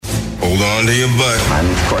Hold on to your butt. I'm,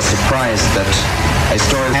 of course, surprised that a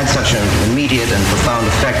story had such an immediate and profound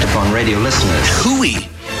effect upon radio listeners.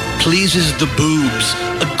 Hooey pleases the boobs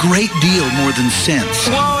a great deal more than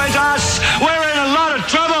sense. Woe is us! We're in a lot of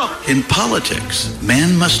trouble! In politics,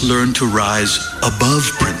 man must learn to rise above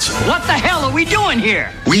principle. What the hell are we doing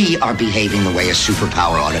here? We are behaving the way a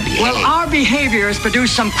superpower ought to behave. Well, our behavior has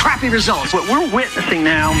produced some crappy results. What we're witnessing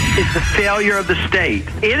now is the failure of the state.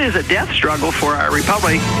 It is a death struggle for our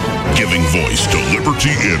republic. Giving voice to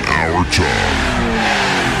liberty in our time.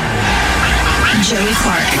 Joey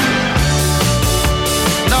Clark.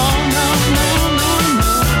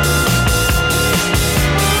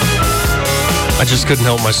 I just couldn't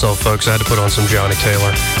help myself, folks. I had to put on some Johnny Taylor.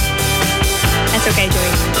 That's okay, Joey.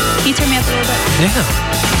 Can you turn me up a little bit? Yeah.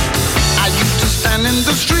 I used to stand in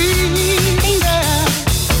the street, yeah,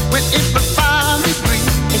 when it was 5 degrees,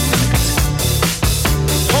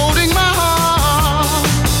 holding my heart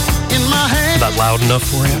in my hand. Is that loud enough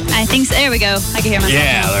for you? I think so. There we go. I can hear myself.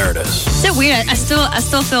 Yeah, now. there it is. So weird. I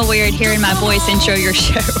still feel weird hearing my voice intro your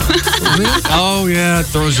show. Oh, yeah, it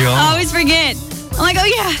throws you off. I always forget. I'm like, oh,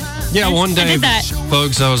 yeah. Yeah, one day,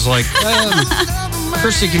 folks, I was like,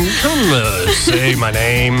 Kristy, can you come say my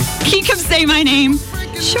name? Can you come say my name?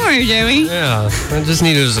 Sure, Joey. Yeah, I just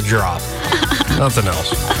need it as a drop. Nothing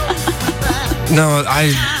else. No,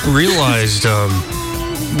 I realized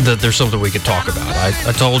that there's something we could talk about.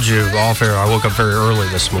 I told you off air, I woke up very early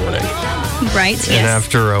this morning. Right, yes. And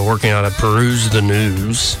after working out, I perused the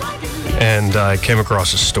news, and I came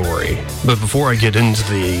across a story. But before I get into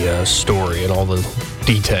the story and all the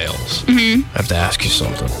details, I have to ask you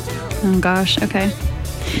something. Oh, gosh. Okay.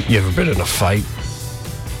 You ever been in a fight?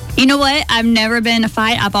 You know what? I've never been in a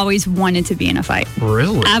fight. I've always wanted to be in a fight.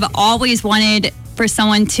 Really? I've always wanted for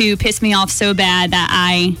someone to piss me off so bad that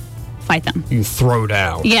I fight them. You throw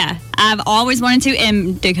down. Yeah. I've always wanted to,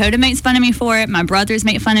 and Dakota makes fun of me for it. My brothers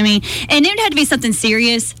make fun of me. And it would have to be something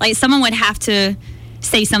serious. Like, someone would have to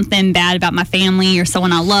say something bad about my family or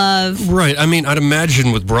someone I love. Right. I mean, I'd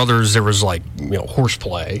imagine with brothers there was like,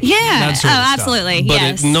 horseplay. Yeah. That sort of stuff. Absolutely. But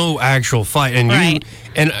yes. no actual fight. And right.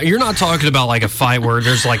 You're not talking about like a fight where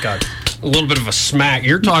there's like a little bit of a smack.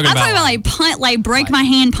 You're talking I'm about talking about break my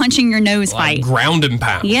hand, punching your nose fight. Ground and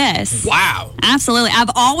pound. Yes. Wow. Absolutely. I've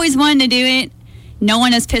always wanted to do it. No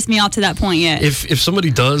one has pissed me off to that point yet. If somebody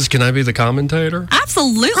does, can I be the commentator?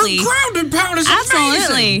 Absolutely. Her ground and pound is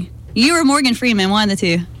absolutely. Amazing. You or Morgan Freeman, one of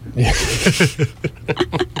the two.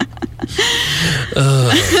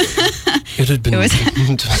 It had been.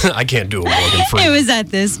 I can't do a Morgan Freeman. It was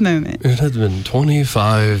at this moment. It had been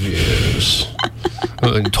 25 years.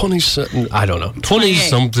 27. I don't know.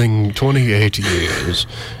 20-something, 28 years,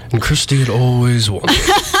 and Kristy had always wanted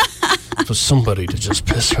for somebody to just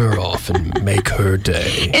piss her off and make her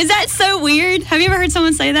day. Is that so weird? Have you ever heard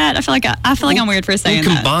someone say that? I feel like I'm weird for saying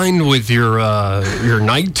that. Combined with your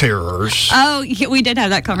night terrors. Oh, yeah, we did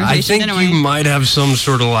have that conversation. I think you might have some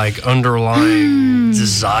sort of like underlying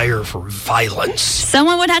desire for violence.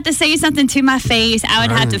 Someone would have to say something to my face. I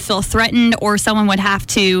would have to feel threatened, or someone would have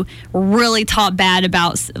to really talk bad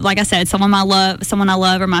about, like I said, someone I love,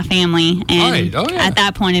 or my family. And at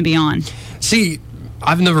that point and beyond. See,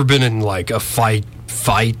 I've never been in like a fight.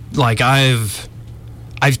 Like I've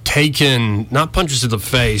taken not punches to the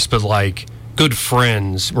face, but like good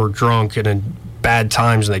friends were drunk and in bad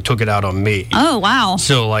times and they took it out on me. Oh, wow.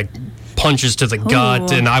 So like punches to the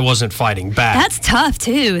gut, and I wasn't fighting back. That's tough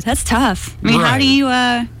too. That's tough. I mean, right. How do you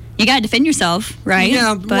got to defend yourself, right?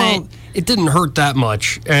 Yeah, well, it didn't hurt that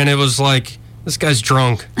much, and it was like, this guy's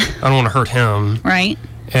drunk. I don't want to hurt him. Right.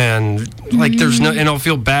 And like there's no, and I'll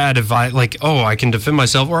feel bad if I like, I can defend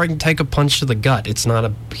myself, or I can take a punch to the gut. It's not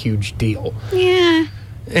a huge deal. Yeah.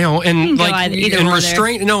 And like and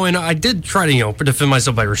restrain. No, and I did try to defend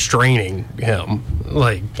myself by restraining him.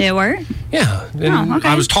 Like, did it work? Yeah. And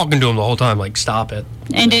I was talking to him the whole time, like, stop it.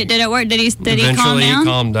 And did it work? Did he calm down? Eventually he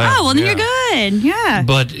calmed down. Oh, well, then you're good. Yeah.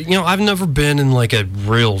 But I've never been in like a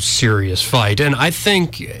real serious fight, and I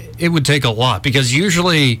think it would take a lot, because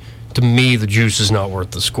usually, to me, the juice is not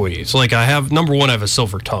worth the squeeze. Like, number one, I have a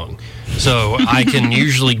silver tongue. So I can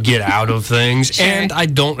usually get out of things, and I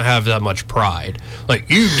don't have that much pride. Like,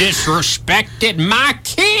 you disrespected my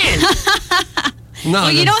kid! No,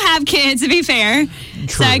 well, you don't have kids, to be fair. True.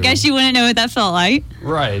 So I guess you wouldn't know what that felt like.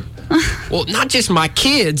 Right. Well, not just my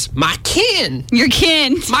kids, my kin. Your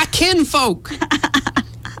kin. My kinfolk.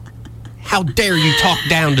 How dare you talk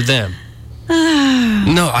down to them?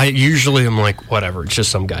 No, I usually am like, whatever, it's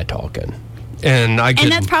just some guy talking. And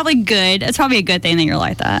that's probably good. It's probably a good thing that you're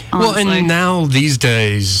like that, honestly. Well, and now these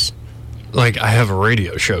days, like, I have a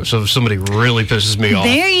radio show, so if somebody really pisses me off,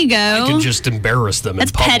 there you go. I can just embarrass them.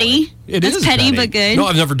 That's in public. petty. That's petty, but good. No,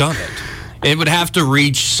 I've never done it. It would have to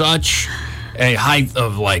reach such a height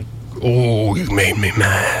of like, oh, you made me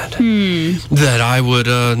mad, that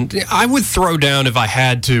I would throw down if I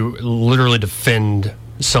had to literally defend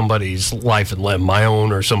somebody's life and limb, my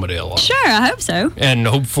own or somebody else. Sure, I hope so. And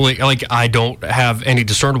hopefully, like, I don't have any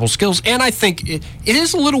discernible skills. And I think it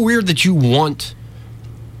is a little weird that you want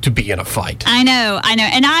to be in a fight. I know.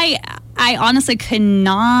 And I honestly could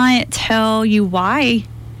not tell you why.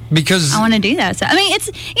 Because I want to do that. So, I mean,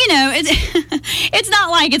 it's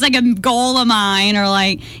not like it's like a goal of mine or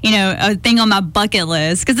like, a thing on my bucket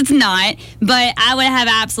list, because it's not. But I would have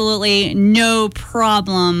absolutely no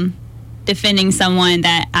problem defending someone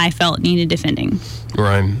that I felt needed defending.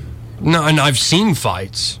 Right. No, and I've seen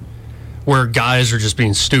fights where guys are just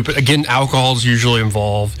being stupid. Again, alcohol's usually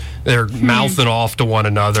involved. They're mouthing off to one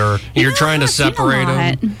another. You're trying to separate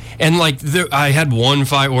them. And like, I had one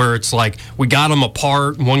fight where it's like, we got them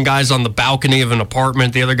apart. One guy's on the balcony of an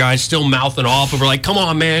apartment. The other guy's still mouthing off. And we're like, come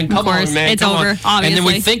on, man. Come on, man. It's over, obviously. And then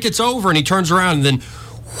we think it's over, and he turns around, and then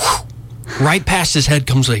whew, right past his head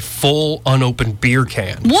comes a full unopened beer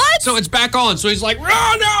can. What? So it's back on. So he's like, oh,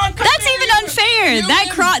 no. That's even unfair.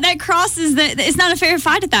 That crosses it's not a fair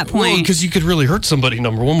fight at that point. Well, because you could really hurt somebody,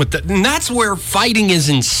 number one, with that. And that's where fighting is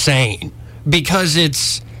insane. Because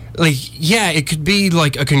it's like, yeah, it could be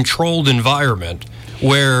like a controlled environment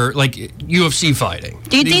where, like, UFC fighting.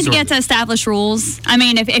 Do you think you get to establish rules? I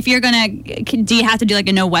mean, if you're going to, do you have to do like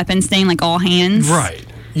a no weapons thing, like all hands? Right.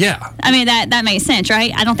 Yeah. I mean, that makes sense,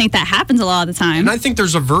 right? I don't think that happens a lot of the time. And I think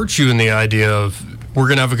there's a virtue in the idea of we're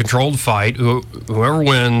going to have a controlled fight. Whoever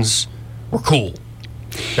wins, we're cool.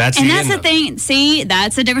 That's the thing. See,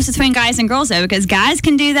 that's the difference between guys and girls, though, because guys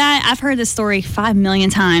can do that. I've heard this story 5 million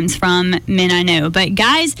times from men I know. But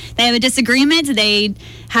guys, they have a disagreement. They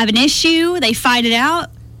have an issue. They fight it out.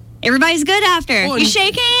 Everybody's good after. Well, you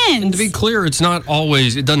shake hands. And to be clear, it doesn't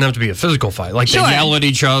have to be a physical fight. Like, sure. They yell at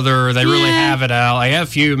each other. They really have it out. Like,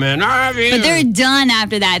 F you, man. F you. But they're done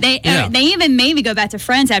after that. They even maybe go back to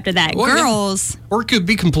friends after that. Well, girls. Yeah. Or it could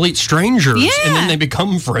be complete strangers. Yeah. And then they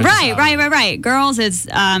become friends. Right. Girls,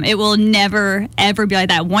 it will never, ever be like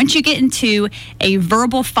that. Once you get into a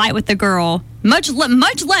verbal fight with the girl, much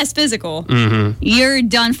less physical, you're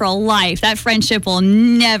done for life. That friendship will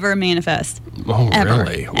never manifest. Oh, ever.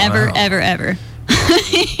 Really? Wow. Ever.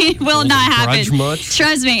 It will not happen. Much?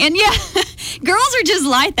 Trust me. And yeah, girls are just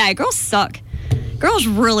like that. Girls suck. Girls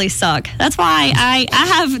really suck. That's why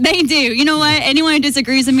they do. You know what? Anyone who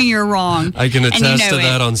disagrees with me, you're wrong. I can attest to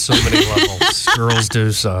that on so many levels. Girls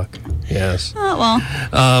do suck. Yes. Oh,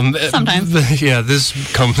 well, sometimes. Yeah,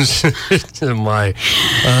 this comes to my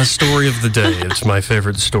story of the day. It's my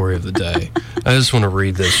favorite story of the day. I just want to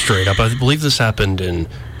read this straight up. I believe this happened in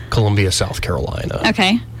Columbia, South Carolina.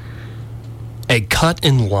 Okay. A cut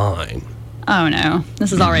in line. Oh, no.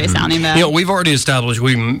 This is already sounding bad. We've already established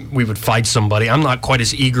we would fight somebody. I'm not quite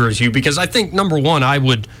as eager as you because I think, number one,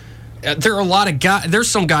 there are a lot of guys.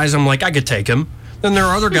 There's some guys I'm like, I could take him. Then there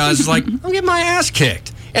are other guys like, I'll get my ass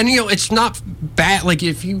kicked. And, it's not bad. Like,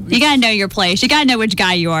 if you got to know your place. You got to know which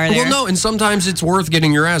guy you are there. Well, no, and sometimes it's worth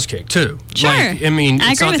getting your ass kicked, too. Sure. Like, I mean,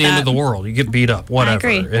 it's not the end of the world. You get beat up, whatever.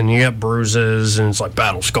 I agree. And you get bruises, and it's like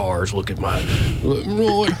battle scars. Look at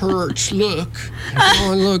oh, it hurts. Look.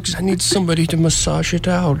 Oh, look, I need somebody to massage it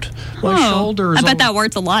out. My shoulders. I bet that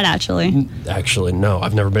works a lot, actually. Actually, no.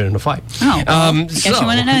 I've never been in a fight. Oh, well, I guess you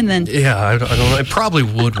want to know then. Yeah, I don't know. It probably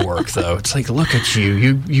would work, though. It's like, look at you.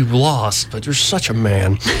 You lost, but you're such a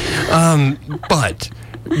man. But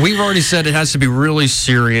we've already said it has to be really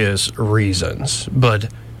serious reasons.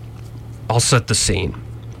 But I'll set the scene.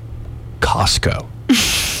 Costco.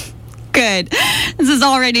 Good. This is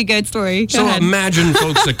already a good story. Go ahead. Imagine,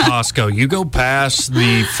 folks, at Costco. You go past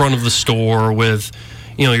the front of the store with,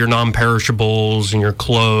 your non-perishables and your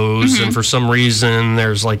clothes, and for some reason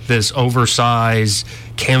there's like this oversized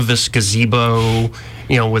canvas gazebo,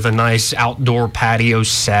 with a nice outdoor patio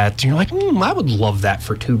set. You're like, I would love that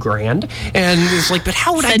for $2,000. And it's like, but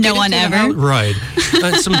how would I get no one ever? Right.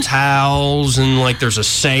 Some towels, and like there's a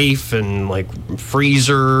safe, and like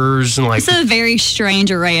freezers, and like it's a very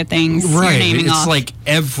strange array of things. Right. You're naming it's off. like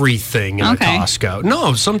everything in a Costco.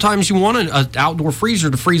 No, sometimes you want an outdoor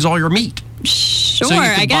freezer to freeze all your meat. Sure, so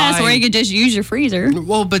I guess, or you could just use your freezer.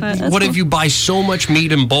 Well, but what if you buy so much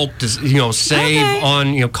meat in bulk to save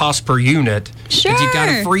on cost per unit? Sure, you got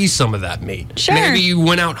to freeze some of that meat. Sure, maybe you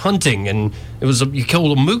went out hunting and you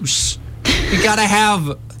killed a moose. You got to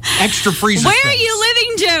have extra freezer. Where are you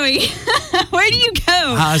living, Joey? Where do you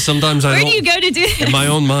go? Sometimes I don't. Where do you go to do this? In my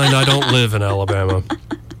own mind, I don't live in Alabama.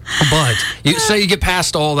 But say you get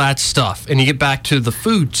past all that stuff and you get back to the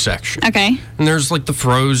food section. Okay. And there's like the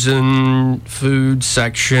frozen food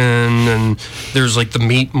section and there's like the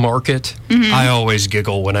meat market. Mm-hmm. I always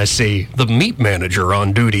giggle when I see the meat manager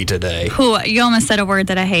on duty today. Ooh, you almost said a word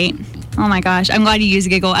that I hate. Oh my gosh. I'm glad you used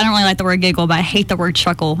giggle. I don't really like the word giggle, but I hate the word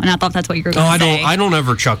chuckle. And I thought that's what you were going to say. I don't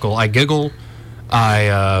ever chuckle. I giggle.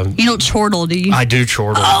 You don't chortle, do you? I do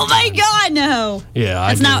chortle. Oh my God, no.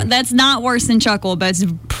 Yeah, that's not worse than chuckle, but it's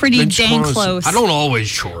pretty dang close. I don't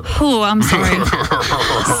always chortle. Oh, I'm sorry.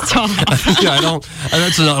 Stop. Yeah, I don't.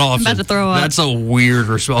 That's not often. I'm about to throw up. That's a weird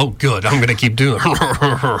response. Oh, good. I'm going to keep doing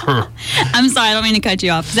it. I'm sorry. I don't mean to cut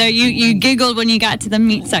you off. So you giggled when you got to the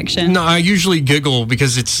meat section. No, I usually giggle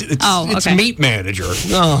because it's meat manager.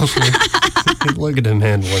 Oh, look at him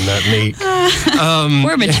handling that meat.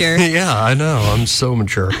 We're mature. Yeah, I know. I'm so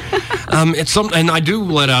mature. It's something, and I do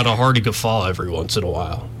let out a hearty guffaw every once in a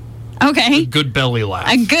while. Okay. A good belly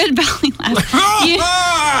laugh. A good belly laugh.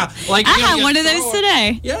 I had one of those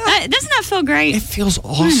today. Yeah. Doesn't that feel great? It feels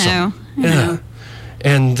awesome. I know.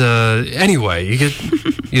 And anyway, you get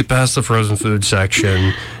past the frozen food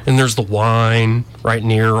section, and there's the wine right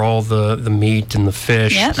near all the meat and the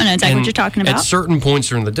fish. Yep, I know exactly what you're talking about. At certain points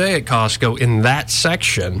during the day at Costco, in that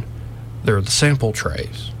section, there are the sample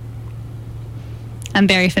trays. I'm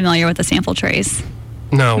very familiar with the sample trays.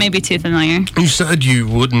 No. Maybe too familiar. You said you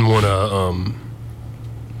wouldn't want to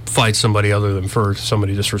fight somebody other than for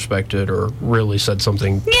somebody disrespected or really said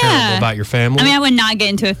something terrible about your family. I mean, I would not get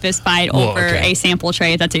into a fist fight over a sample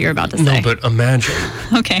tray if that's what you're about to say. No, but imagine.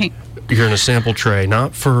 Okay. You're in a sample tray,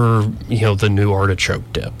 not for, the new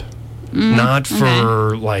artichoke dip. Not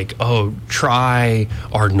for, try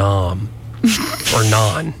our naan. Or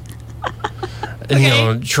naan.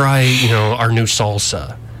 Try, our new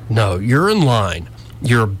salsa. No, you're in line.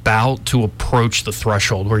 You're about to approach the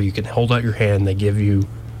threshold where you can hold out your hand. They give you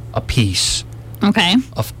a piece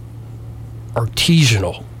of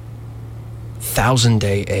artisanal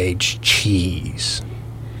 1,000-day aged cheese.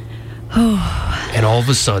 And all of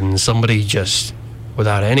a sudden, somebody just,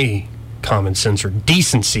 without any common sense or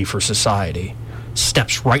decency for society,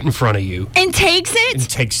 steps right in front of you. And takes it? And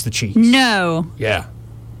takes the cheese. No. Yeah.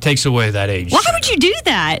 Takes away that aged Why would you do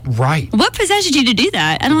that? Right. What possesses you to do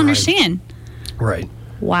that? I don't understand. Right.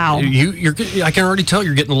 Wow. I can already tell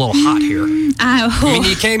you're getting a little hot here.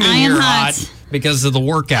 You came in here hot because of the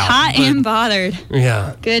workout. Hot and bothered.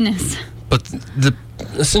 Yeah. Goodness. But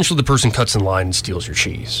essentially the person cuts in line and steals your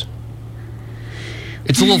cheese.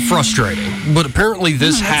 It's a little frustrating, but apparently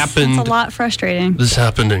this happened. It's a lot frustrating. This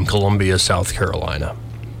happened in Columbia, South Carolina.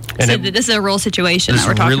 And so this is a real situation that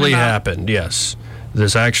we're talking about. This really happened, yes.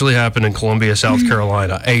 This actually happened in Columbia, South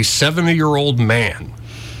Carolina. A 70-year-old man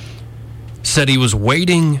said he was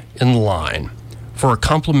waiting in line for a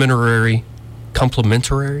complimentary.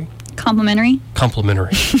 Complimentary? It's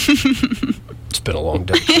been a long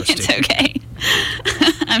day, Kristy. It's okay.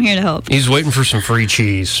 I'm here to help. He's waiting for some free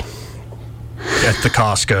cheese at the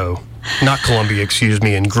Costco. Not Columbia, excuse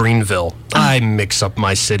me, in Greenville. I mix up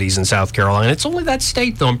my cities in South Carolina. It's only that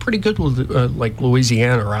state, though. I'm pretty good with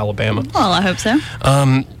Louisiana or Alabama. Well, I hope so.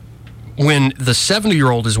 When the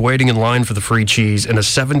 70-year-old is waiting in line for the free cheese and a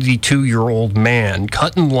 72-year-old man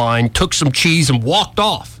cut in line, took some cheese, and walked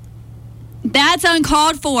off. That's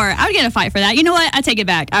uncalled for. I would get in a fight for that. You know what? I take it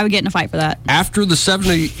back. I would get in a fight for that. After the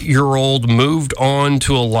 70-year-old moved on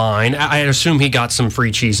to a line, I assume he got some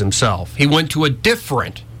free cheese himself. He went to a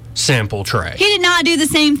different sample tray. He did not do the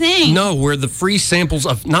same thing. No, where the free samples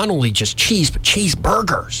of not only just cheese, but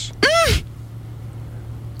cheeseburgers.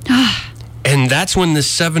 And that's when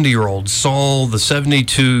this 70-year-old saw the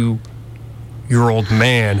 72-year-old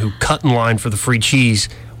man who cut in line for the free cheese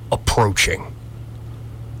approaching.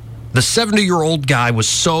 The 70-year-old guy was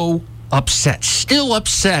so upset, still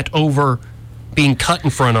upset over being cut in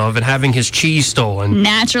front of and having his cheese stolen.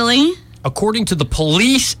 Naturally. According to the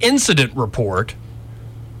police incident report,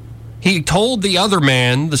 he told the other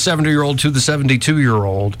man, the 70-year-old to the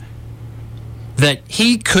 72-year-old, that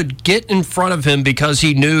he could get in front of him because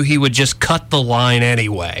he knew he would just cut the line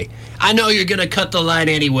anyway. I know you're going to cut the line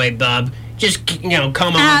anyway, bub. Just,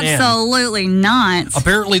 come on in. Absolutely not.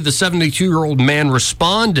 Apparently, the 72-year-old man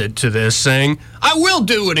responded to this saying, I will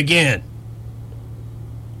do it again.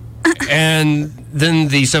 And then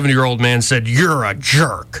the 70-year-old man said, you're a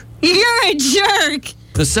jerk. You're a jerk.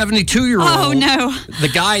 The 72-year-old. Oh, no. The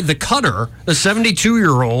guy, the cutter, the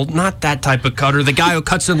 72-year-old, not that type of cutter, the guy who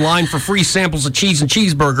cuts in line for free samples of cheese and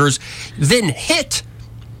cheeseburgers, then hit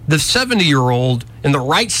the 70-year-old in the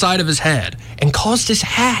right side of his head and caused his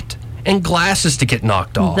hat and glasses to get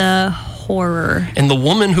knocked off. The horror. And the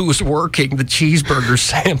woman who was working the cheeseburger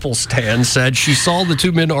sample stand said she saw the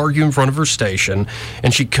two men argue in front of her station,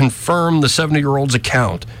 and she confirmed the 70-year-old's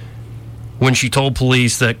account when she told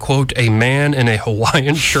police that, quote, a man in a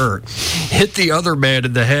Hawaiian shirt hit the other man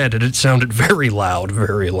in the head, and it sounded very loud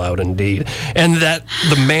indeed, and that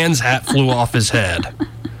the man's hat flew off his head.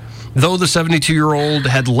 Though the 72-year-old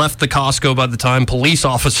had left the Costco by the time police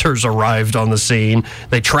officers arrived on the scene,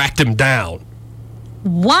 they tracked him down.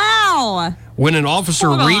 Wow. When an officer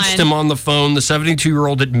reached him on the phone, the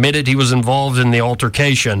 72-year-old admitted he was involved in the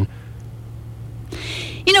altercation.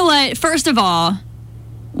 You know what? First of all,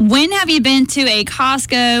 when have you been to a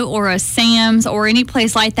Costco or a Sam's or any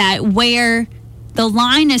place like that where the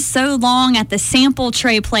line is so long at the sample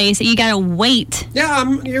tray place that you got to wait?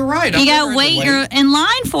 Yeah, you're right. You got to wait. You're in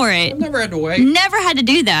line for it. I've never had to wait. Never had to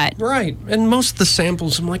do that. Right. And most of the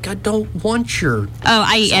samples, I'm like, I don't want your... Oh,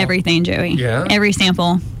 I eat everything, Joey. Yeah? Every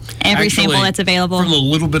sample. Every sample that's available. From the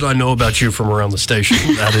little bit I know about you from around the station,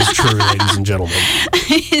 that is true, ladies and gentlemen.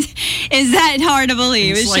 Is that hard to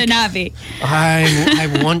believe? It should not be.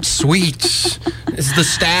 I want sweets. Is the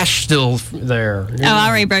stash still there? Yeah. Oh, I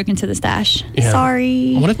already broke into the stash. Yeah.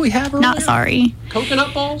 Sorry. What did we have earlier? Not sorry.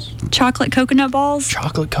 Coconut balls? Chocolate coconut balls?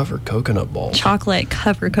 Chocolate-covered coconut balls.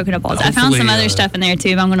 Chocolate-covered coconut balls. Hopefully, I found some other stuff in there,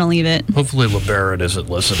 too, but I'm going to leave it. Hopefully LeBaron isn't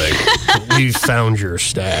listening. We found your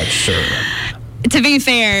stash, sir. To be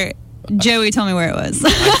fair, Joey told me where it was.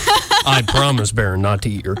 I promise, Baron, not to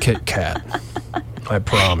eat your Kit Kat. I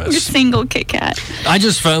promise. Your single Kit Kat. I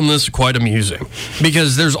just found this quite amusing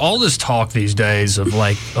because there's all this talk these days of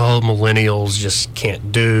like, oh, millennials just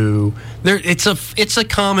can't do. It's a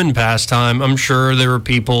common pastime. I'm sure there were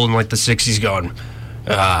people in like the 60s going,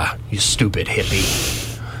 you stupid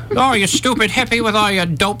hippie. Oh, you stupid hippie with all your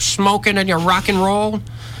dope smoking and your rock and roll.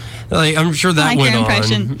 Like, I'm sure that went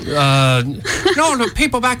on. No, the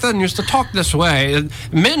people back then used to talk this way.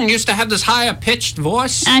 Men used to have this higher pitched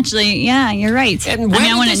voice. Actually, yeah, you're right. And where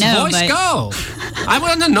did this voice go? I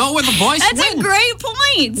want to know where the voice went. That's a great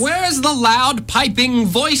point. Where is the loud piping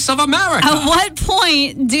voice of America? At what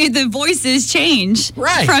point do the voices change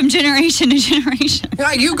from generation to generation?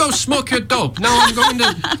 Yeah, you go smoke your dope. Now I'm going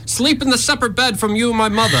to sleep in the separate bed from you and my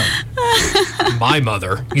mother. My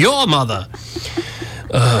mother. Your mother.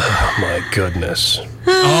 Oh, my goodness.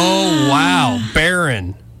 Oh, wow.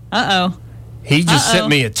 Baron. Uh-oh. He just sent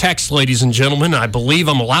me a text, ladies and gentlemen. I believe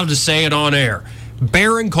I'm allowed to say it on air.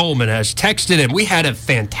 Baron Coleman has texted in. We had a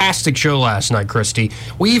fantastic show last night, Kristy.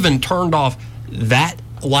 We even turned off that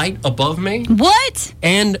light above me. What?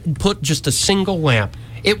 And put just a single lamp.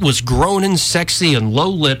 It was groaning, sexy, and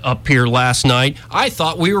low-lit up here last night. I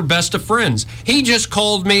thought we were best of friends. He just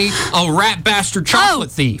called me a rat bastard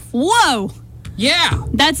chocolate thief. Whoa. Yeah.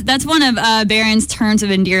 That's one of Baron's terms of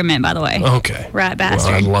endearment, by the way. Okay. Rat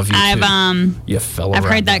bastard. Well, I love you too. You fellow I've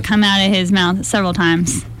heard that come out of his mouth several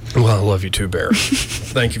times. Well, I love you too, Baron.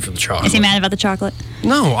 Thank you for the chocolate. Is he mad about the chocolate?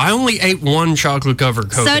 No, I only ate one chocolate-covered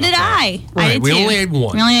coconut. So did I. Right, I did we too. only ate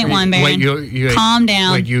one. We only ate one, Baron. Wait, you ate, calm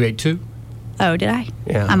down. Wait, you ate two? Oh, did I?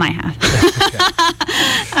 Yeah. I might have.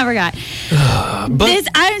 I forgot.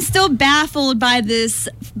 I'm still baffled by this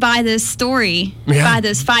story, by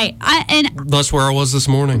this fight. That's where I was this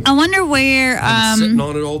morning. I wonder where... I'm sitting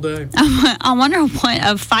on it all day. I wonder what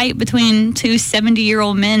a fight between two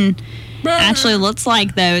 70-year-old men actually looks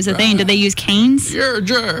like, though. Is the thing. Did they use canes? You're a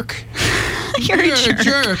jerk. You're a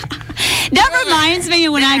jerk. That reminds me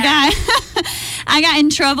of when I got in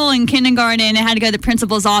trouble in kindergarten and had to go to the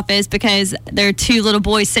principal's office because there were two little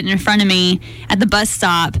boys sitting in front of me at the bus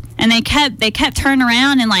stop, and they kept turning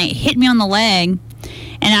around and like hit me on the leg.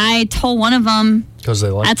 And I told one of them, because they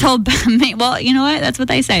like I told me, well, you know what? That's what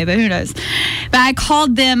they say, but who knows? But I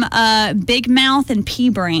called them Big Mouth and Pea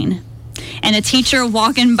Brain. And a teacher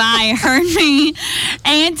walking by heard me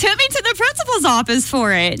and took me to the principal's office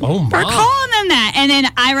for it. Oh, my. For calling them that. And then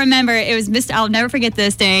I remember it was I'll never forget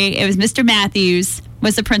this day. It was Mr. Matthews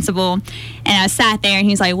was the principal. And I sat there and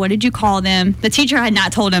he's like, what did you call them? The teacher had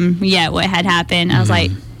not told him yet what had happened. I was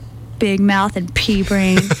like, Big Mouth and Pea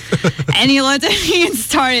Brain. And he looked at me and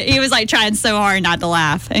he was like trying so hard not to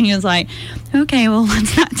laugh. And he was like, okay, well,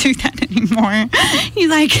 let's not do that anymore. He's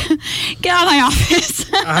like, get out of my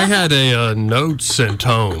office. I had a note sent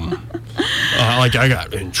home. I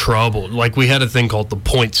got in trouble. Like, we had a thing called the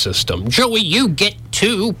point system. Joey, you get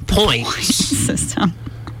 2 points. Point system.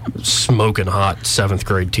 smoking hot 7th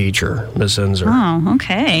grade teacher, Miss Enzer. Oh,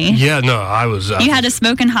 okay. Yeah, no, I was. You had a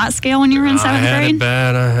smoking hot scale when you were in 7th grade?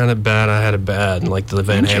 I had it bad. Like the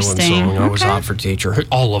Van Halen song, I was hot for teacher.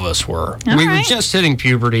 All of us were. We were just hitting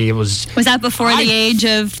puberty. It was. Was that before the age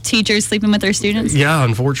of teachers sleeping with their students? Yeah,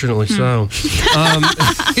 unfortunately so.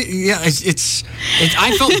 Yeah,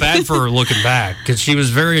 I felt bad for her looking back because she was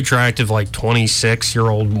very attractive, like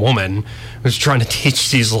 26-year-old woman who was trying to teach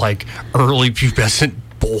these like early pubescent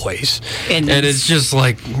boys. Goodness. And it's just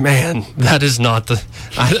like, man, that is not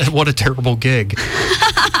what a terrible gig.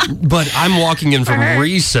 But I'm walking in from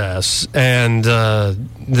recess, and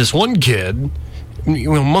this one kid,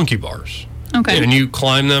 monkey bars. Okay. And you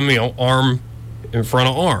climb them, arm in front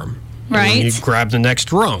of arm. Right. And you grab the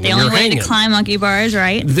next rung. The only way to climb monkey bars,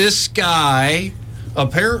 right? This guy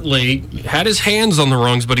apparently had his hands on the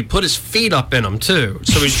rungs, but he put his feet up in them too.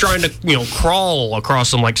 So he's trying to, crawl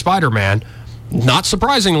across them like Spider-Man. Not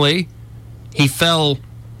surprisingly, he fell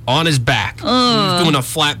on his back. He was doing a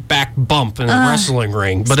flat back bump in a wrestling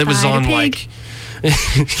ring, but it was on like. Yes.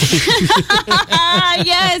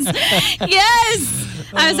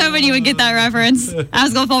 I was hoping you would get that reference. I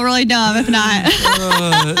was gonna feel really dumb if not.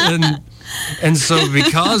 And so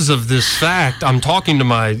because of this fact, I'm talking to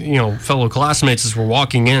my fellow classmates as we're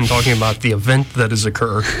walking in, talking about the event that has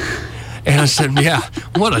occurred. And I said, yeah,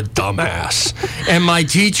 what a dumbass. And my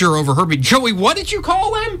teacher overheard me, Joey, what did you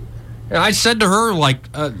call him? And I said to her,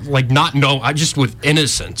 just with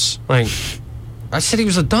innocence. I said he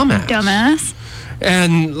was a dumbass. Dumbass?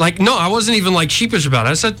 And no, I wasn't even sheepish about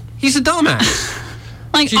it. I said, he's a dumbass.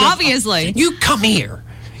 Obviously. You come here.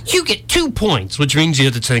 You get 2 points, which means you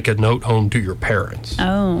have to take a note home to your parents.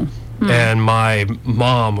 Oh. And my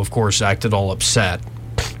mom, of course, acted all upset.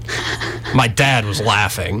 My dad was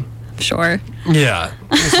laughing. Sure. Yeah.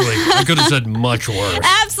 I could have said much worse.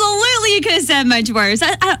 Absolutely, you could have said much worse.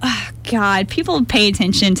 God, people pay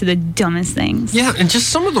attention to the dumbest things. Yeah, and just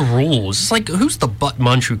some of the rules. It's who's the butt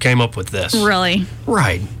munch who came up with this? Really?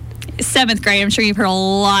 Right. 7th grade, I'm sure you've heard a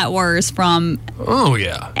lot worse from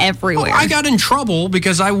everywhere. Well, I got in trouble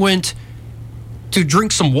because I went to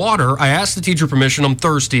drink some water. I asked the teacher permission. I'm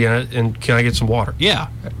thirsty, and can I get some water? Yeah.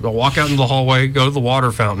 I'll walk out into the hallway, go to the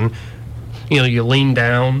water fountain. You lean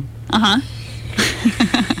down.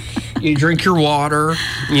 You drink your water.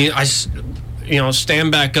 I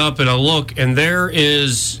stand back up and I look, and there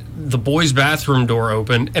is the boys' bathroom door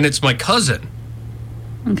open, and it's my cousin.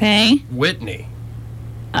 Okay. Whitney.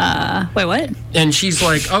 Wait, what? And she's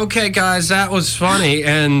like, okay, guys, that was funny.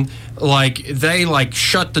 And, they,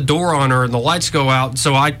 shut the door on her and the lights go out.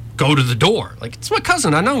 So I go to the door. It's my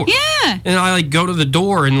cousin. I know her. Yeah. And I, go to the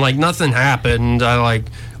door and, nothing happened. I,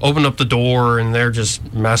 open up the door and they're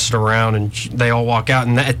just messing around and they all walk out.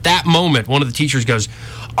 And at that moment, one of the teachers goes,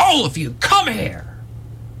 all of you, come here.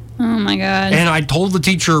 Oh, my God. And I told the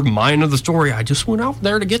teacher mine of the story. I just went out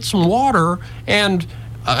there to get some water and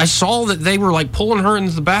I saw that they were pulling her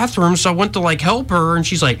into the bathroom, so I went to help her, and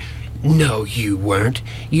she's like, no, you weren't.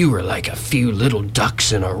 You were a few little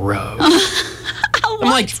ducks in a row.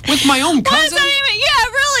 I'm with my own cousin? What does that even? Yeah,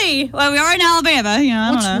 really? Well, we are in Alabama, I don't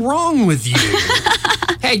know. What's wrong with you?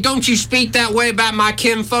 Hey, don't you speak that way about my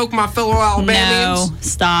kinfolk, my fellow Alabamians? No,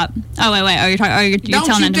 stop. Oh, wait. Oh, you're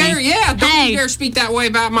telling them to me? Yeah, don't you dare speak that way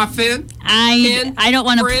about my I don't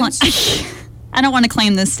want to I don't want to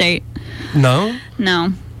claim this state. No?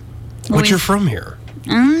 No. But you're from here.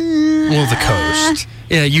 Well, the coast.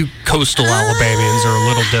 Yeah, you coastal Alabamians are a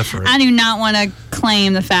little different. I do not want to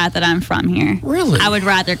claim the fact that I'm from here. Really? I would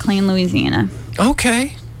rather claim Louisiana.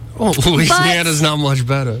 Okay. Well, Louisiana's not much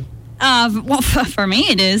better. Well, for me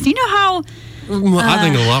it is. You know how... I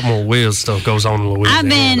think a lot more weird stuff goes on in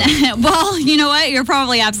Louisiana. Well, you know what? You're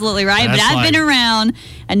probably absolutely right. But I've been around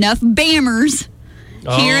enough Bammers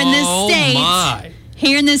here in this state. My.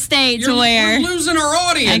 Here in this state to where... You're losing our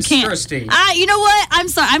audience, Kristy. You know what? I'm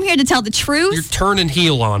sorry. I'm here to tell the truth. You're turning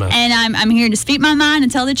heel on us. And I'm here to speak my mind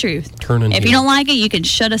and tell the truth. If you don't like it, you can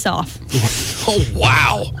shut us off. Oh,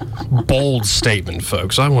 wow. Bold statement,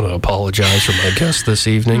 folks. I want to apologize for my guest this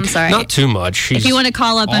evening. I'm sorry. Not too much. She's if you want to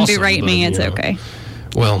call up and berate me, it's okay.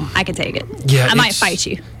 Well... I can take it. Yeah, I might fight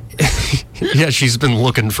you. Yeah, she's been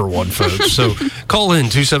looking for one, folks. So call in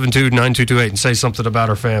 272-9228 and say something about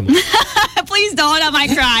her family. Please don't. I might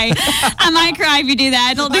cry. I might cry if you do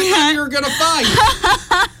that. Don't do that. You're going to fight.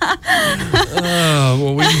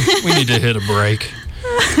 Well, we need to hit a break.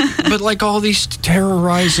 But all these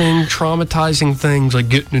terrorizing, traumatizing things like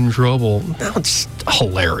getting in trouble, that's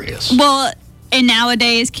hilarious. Well, and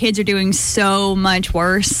nowadays kids are doing so much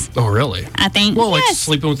worse. Oh, really? I think. Well,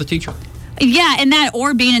 sleeping with the teacher. Yeah, and that,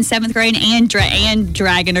 or being in 7th grade and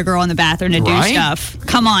dragging a girl in the bathroom to do stuff.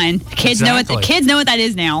 Come on, kids know what that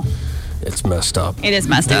is now. It's messed up. It is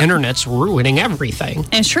messed up. The internet's ruining everything.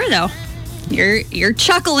 It's true though. You're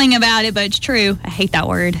chuckling about it, but it's true. I hate that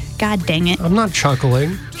word. God dang it. I'm not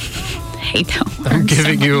chuckling. I hate that word. I'm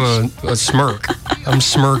giving you a smirk. I'm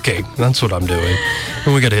smirking. That's what I'm doing.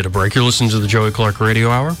 And we got to hit a break. You're listening to the Joey Clark Radio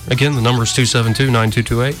Hour. Again, the number is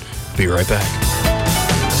 272-9228. Be right back.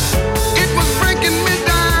 It was breaking me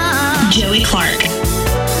down. Joey Clark.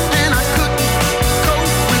 And I couldn't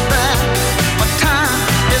cope with that. But time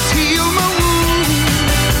has healed my wound.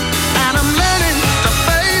 And I'm learning to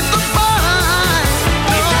face the fight.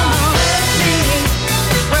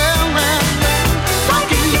 Well,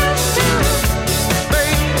 like it used to.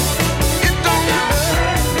 Baby, it don't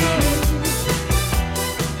hurt me.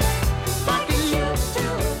 Like it used to.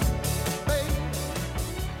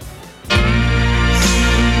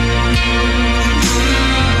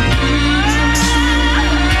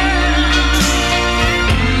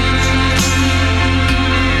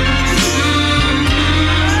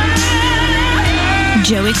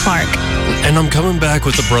 Joey Clark. And I'm coming back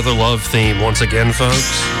with the Brother Love theme once again,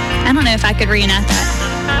 folks. I don't know if I could reenact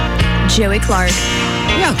that. Joey Clark.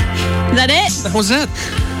 Yeah. Is that it? That was it.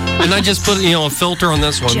 And I just put, a filter on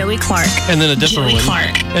this one. Joey Clark. And then a different Joey one.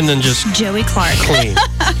 Clark. And then just Joey Clark. clean.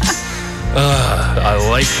 I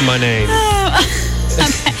like my name. I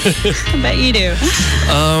bet you do.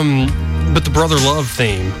 But the Brother Love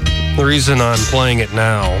theme, the reason I'm playing it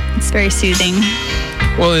now. It's very soothing.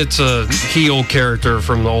 Well, it's a heel character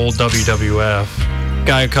from the old WWF.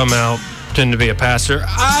 Guy come out, pretend to be a pastor.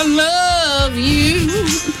 I love you.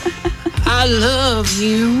 I love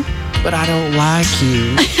you, but I don't like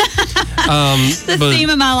you. The theme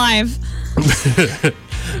of my life.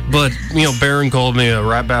 But, Barron called me a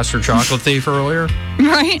rat bastard chocolate thief earlier.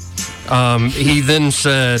 Right. He then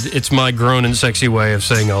said, it's my grown and sexy way of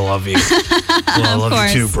saying I love you. Well, I love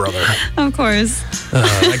you too, brother. Of course.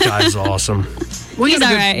 That guy's awesome. He's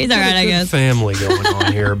all right. He's all right, I guess. Family going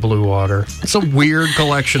on here at Blue Water. It's a weird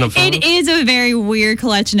collection of folks. It is a very weird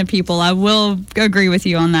collection of people. I will agree with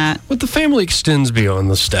you on that. But the family extends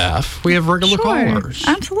beyond the staff. We have regular callers.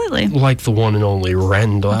 Absolutely. Like the one and only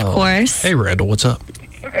Randall. Of course. Hey, Randall, what's up?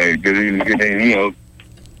 Hey, good evening.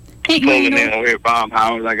 Hey, pulling in over here at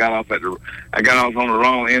Baumhauer's. I got off on the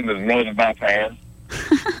wrong end of the northern bypass.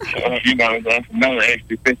 That's another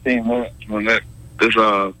extra 15 minutes from this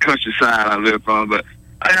countryside I live on. But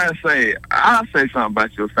I gotta say, I'll say something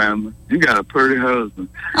about your family. You got a pretty husband.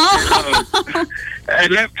 Oh.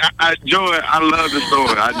 Joey, I love the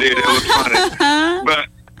story. I did. It was funny.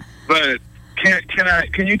 But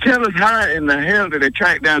can you tell us how in the hell did they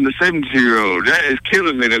track down the 72-year-old? That is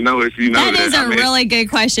killing me to know if you know that. That is a really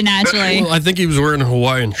good question, actually. Well, I think he was wearing a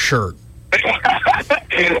Hawaiian shirt.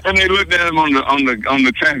 And they looked at him on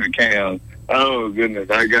the traffic cam. Oh goodness,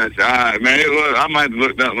 I got you. All right, man. I might have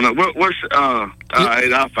looked that one up.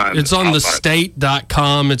 I'll find it. It's on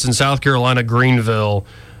thestate.com. It's in South Carolina, Greenville.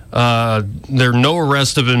 No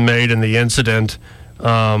arrests have been made in the incident.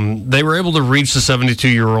 They were able to reach the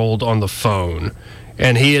 72-year-old on the phone,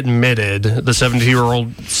 and he admitted, the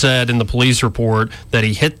 72-year-old said in the police report, that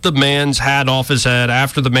he hit the man's hat off his head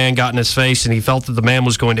after the man got in his face, and he felt that the man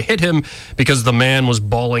was going to hit him because the man was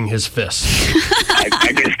balling his fist.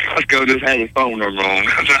 I guess Costco just had his phone number wrong.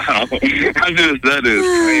 That is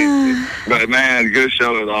crazy. But man, good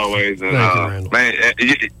show as always. And, man,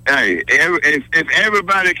 hey, if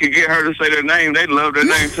everybody could get her to say their name, they'd love their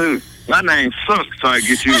name too. My name sucks, so I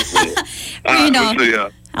get used to it. Randall,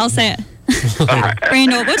 I'll say it.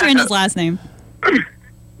 Randall, what's Randall's last name?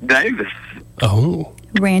 Davis. Oh.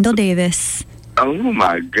 Randall Davis. Oh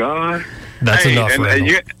my God. That's enough. And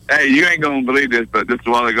you ain't gonna believe this, but just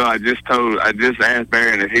a while ago, I just asked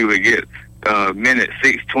Barron if he would get minute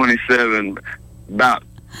 6:27, about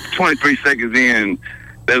 23 seconds in.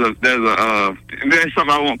 There's something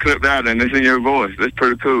I won't clip out, and it's in your voice. That's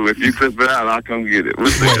pretty cool. If you clip it out, I'll come get it. We'll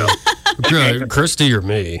see. Kristy or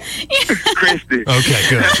me? Kristy. Okay,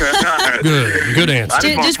 good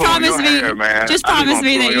answer. Just promise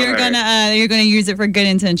me that you're gonna use it for good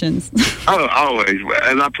intentions. Oh, always.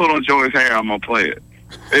 As I pull on Joey's hair, I'm gonna play it.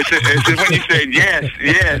 It's just when you said yes.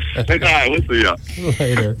 All right, we'll see y'all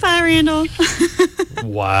later. Bye, Randall.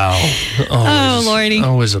 Wow. Oh, Lordy.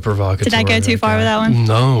 Always a provocateur. Did I go too far with that one?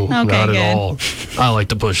 No, okay, not good. at all. I like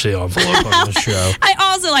to push the envelope on this show. I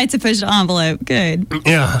also like to push the envelope. Good.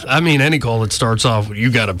 Yeah, I mean, any call that starts off with,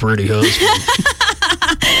 you got a pretty husband.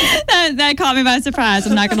 that caught me by surprise,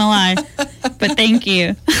 I'm not going to lie. But thank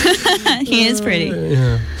you. He is pretty.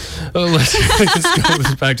 Yeah. Let's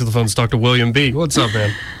go back to the phone to talk to William B. What's up,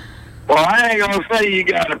 man? Well, I ain't gonna say you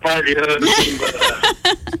got a party husband,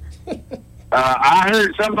 but I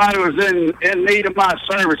heard somebody was in need of my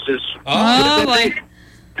services. Oh, boy.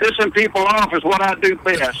 Pissing people off is what I do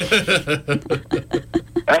best.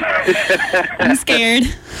 I'm scared.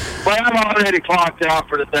 Well, I'm already clocked out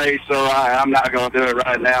for the day, so I'm not going to do it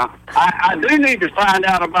right now. I do need to find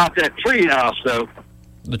out about that treehouse, though.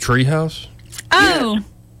 The treehouse? Oh.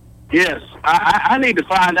 Yes, I need to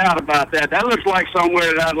find out about that. That looks like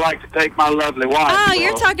somewhere that I'd like to take my lovely wife. Oh,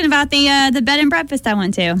 you're talking about the bed and breakfast I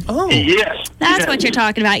went to. Oh. Yes. That's what you're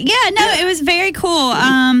talking about. Yeah, no, it was very cool.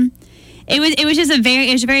 It was just a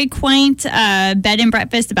very quaint bed and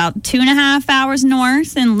breakfast about 2.5 hours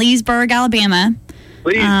north in Leesburg, Alabama.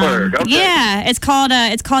 Leesburg, okay. Yeah, it's called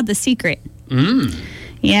The Secret.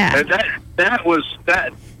 Yeah.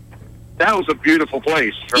 That was a beautiful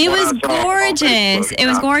place. It was gorgeous. It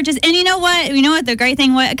was gorgeous. And you know what? The great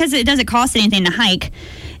thing was, because it doesn't cost anything to hike.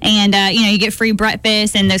 And, you get free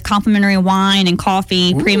breakfast and there's complimentary wine and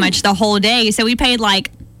coffee pretty much the whole day. So we paid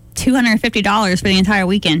like $250 for the entire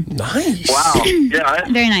weekend. Nice. Wow. Yeah.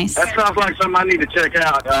 Very nice. That sounds like something I need to check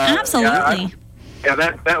out. Absolutely. Yeah,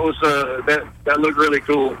 that was that looked really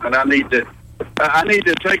cool, and I need to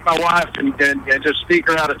take my wife and just sneak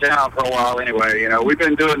her out of town for a while. Anyway, we've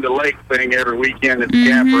been doing the lake thing every weekend at the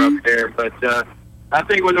camper up there, but I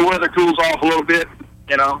think when the weather cools off a little bit,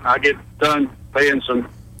 I get done paying some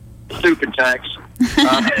stupid tax.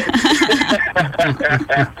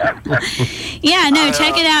 Yeah, no,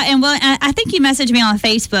 check it out. And I think you messaged me on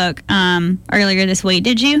Facebook earlier this week.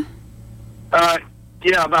 Did you?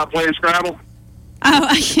 Yeah, about playing Scrabble.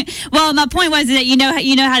 Oh, well, my point was that you know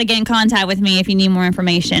how to get in contact with me if you need more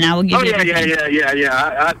information. I will give you.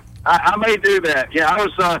 Yeah. I may do that. Yeah,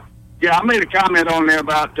 I made a comment on there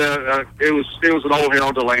about it was an old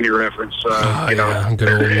Harold Delaney reference. Good old Harold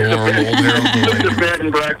Delaney. The bed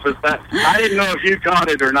and breakfast. I didn't know if you caught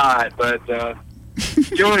it or not, but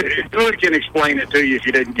Joey can explain it to you if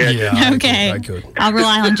you didn't get it. Okay, I could. I'll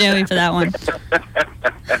rely on Joey for that one.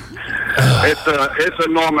 It's a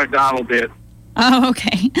Norm Macdonald bit. Oh,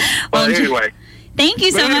 okay. Well, anyway. Thank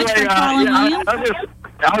you so much for calling, William. I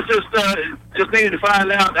was just needed to find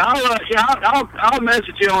out. I'll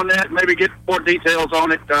message you on that. Maybe get more details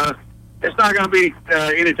on it. It's not going to be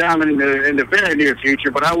any time in the very near future,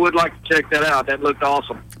 but I would like to check that out. That looked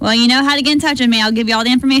awesome. Well, you know how to get in touch with me. I'll give you all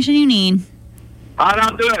the information you need. All right,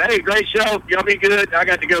 I'll do it. Hey, great show. Y'all be good. I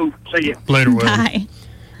got to go. See you later. Will. Bye.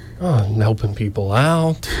 Oh, helping people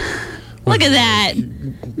out. Look at that,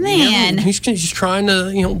 man. He's trying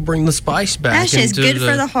to, bring the spice back. That's just good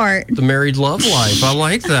for the heart. The married love life. I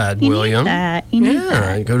like that, William. You need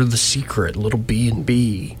that. Go to The Secret, little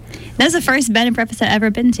B&B. That's the first bed and breakfast I've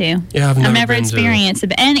ever been to. Yeah, I've never experienced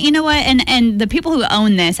it. And you know what? And the people who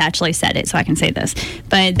own this actually said it, so I can say this.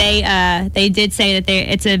 But they did say that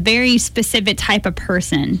it's a very specific type of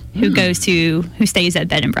person who stays at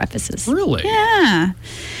bed and breakfasts. Really? Yeah.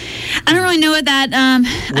 I don't really know what that.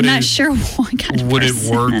 I'm not sure what kind of would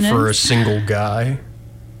person it work for a single guy?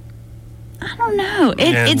 I don't know.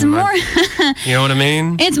 It's more. You know what I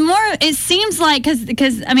mean? It's more. It seems like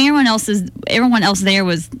because I mean everyone else there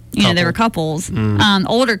was they were couples,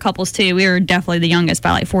 older couples too. We were definitely the youngest by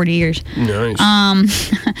like 40 years. Nice.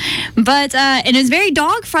 But it was very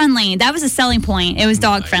dog friendly. That was a selling point. It was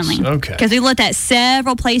dog friendly. Okay. Because we looked at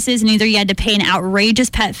several places, and either you had to pay an outrageous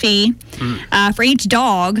pet fee for each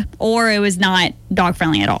dog, or it was not dog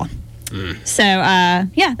friendly at all. So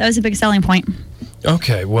that was a big selling point.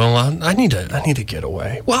 Okay, well, I need to get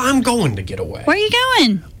away. Well, I'm going to get away. Where are you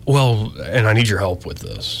going? Well, and I need your help with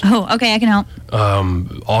this. Oh, okay, I can help.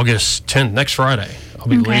 August 10th, next Friday. I'll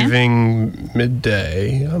be leaving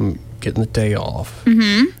midday. I'm getting the day off.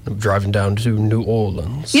 Mm-hmm. I'm driving down to New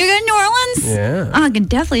Orleans. You're going to New Orleans? Yeah. Oh, I can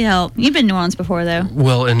definitely help. You've been to New Orleans before, though.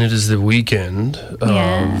 Well, and it is the weekend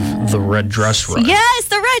of the Red Dress Run. Yes,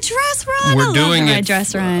 the Red Dress Run. We're doing the Red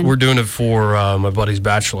Dress Run. We're doing it for my buddy's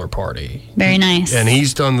bachelor party. Very nice. And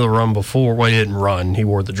he's done the run before. Well, he didn't run. He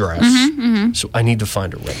wore the dress. Mm-hmm. So I need to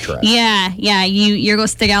find a red dress. Yeah. You're going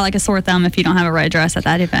to stick out like a sore thumb if you don't have a red dress at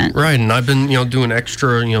that event. Right, and I've been, doing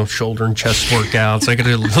extra, shoulder and chest workouts. I got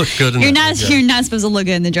to look good in You're not supposed to look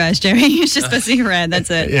good in the dress, Joey. It's just supposed to be red. That's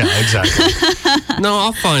it. Yeah, exactly. No,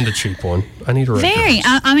 I'll find a cheap one. I need a red dress.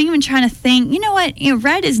 I'm even trying to think. You know what?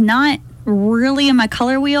 Red is not really in my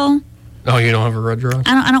color wheel. Oh, you don't have a red dress?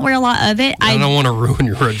 I don't wear a lot of it. I don't want to ruin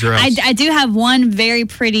your red dress. I do have one very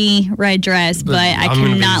pretty red dress, but I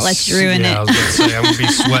cannot let you ruin it. I was going to say, I'm going to be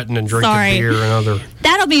sweating and drinking beer and other.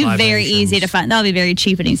 That'll be very easy to find. That'll be very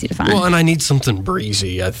cheap and easy to find. Well, and I need something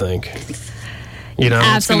breezy, I think. You know,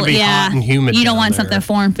 absolutely, it's going to be hot and humid. You don't want something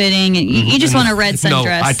form-fitting. You just want a red sundress.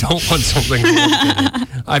 No, I don't want something form-fitting.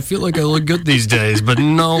 I feel like I look good these days, but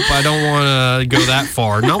nope, I don't want to go that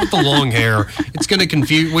far. Not with the long hair. It's going to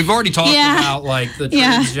confuse. We've already talked about like the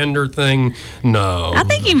transgender thing. No, I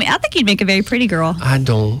think you'd make a very pretty girl. I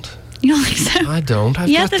don't. You don't think so? I don't.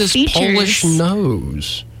 I've got this features. Polish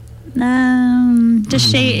nose.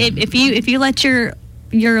 Just shave. If you let your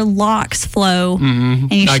locks flow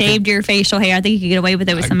and you shaved your facial hair, I think you could get away with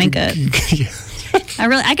it with some makeup.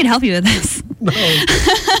 I could help you with this. No.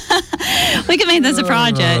 We could make this a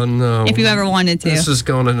project if you ever wanted to. This is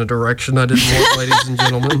going in a direction I didn't want, ladies and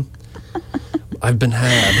gentlemen. I've been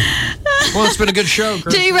had. Well, it's been a good show,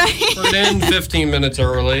 Chris. We're in 15 minutes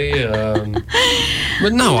early.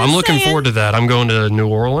 But no, I'm looking forward to that. I'm going to New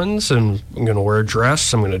Orleans, and I'm going to wear a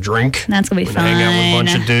dress. I'm going to drink. That's going to be fun. Hang out with a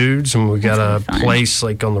bunch of dudes, and we got a place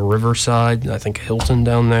like on the riverside, I think Hilton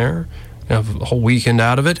down there. Have a whole weekend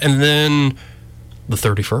out of it. And then the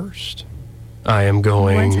 31st, I am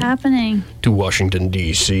going to Washington,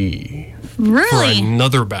 D.C. Really? For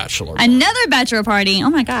another bachelor party. Another bachelor party. Oh,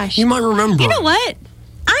 my gosh. You might remember. You know what?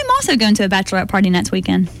 I'm also going to a bachelorette party next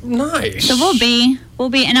weekend. Nice. So we'll be,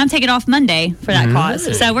 and I'm taking off Monday for that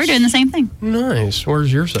cause. So we're doing the same thing. Nice.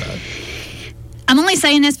 Where's yours at? I'm only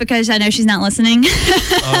saying this because I know she's not listening.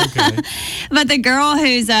 Okay. But the girl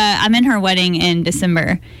who's, I'm in her wedding in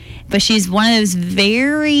December, but she's one of those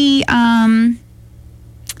very,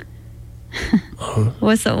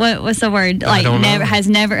 what's the word? Like has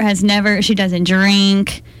never. She doesn't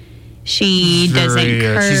drink. She doesn't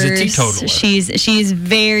curse. She's a teetotaler. She's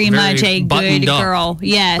very much a good girl.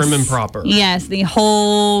 Yes, prim and proper. Yes, the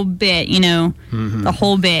whole bit. You know, the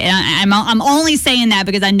whole bit. And I'm only saying that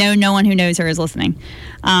because I know no one who knows her is listening.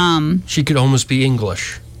 She could almost be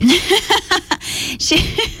English.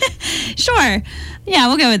 Sure. Yeah,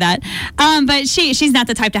 we'll go with that. But she's not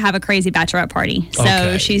the type to have a crazy bachelorette party.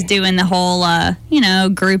 So she's doing the whole,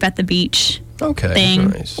 group at the beach thing.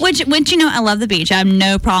 Nice. Which, I love the beach. I have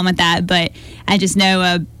no problem with that. But I just know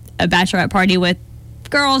a bachelorette party with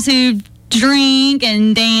girls who drink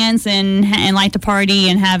and dance and like to party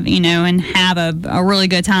and have a really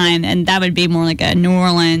good time, and that would be more like a New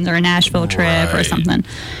Orleans or a Nashville trip or something.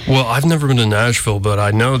 Well, I've never been to Nashville, but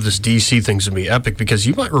I know this DC thing's gonna be epic because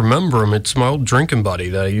you might remember him. It's my old drinking buddy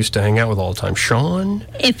that I used to hang out with all the time, Sean.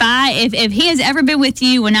 If he has ever been with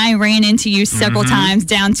you when I ran into you several times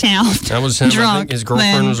downtown, that was him. Drunk, I think his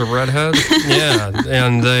girlfriend was a redhead. Yeah,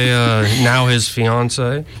 and they now his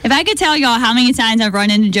fiance. If I could tell y'all how many times I've run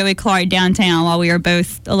into Joey Clark downtown while we were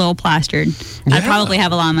both a little plastered, I'd probably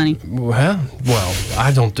have a lot of money. Well,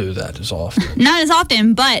 I don't do that as often. Not as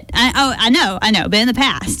often, but I know. But in the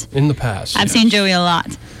past, I've seen Joey a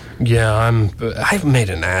lot. Yeah, I've made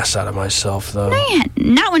an ass out of myself though. Man,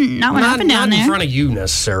 not when up and down there. Not in front of you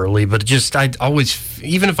necessarily, but just I always,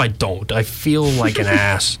 even if I don't, I feel like an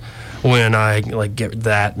ass when I get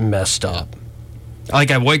that messed up.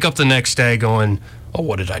 Like I wake up the next day going, "Oh,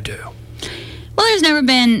 what did I do?" Well, there's never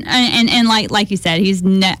been, and like you said,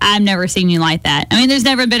 I've never seen you like that. I mean, there's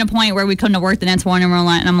never been a point where we come to work the next morning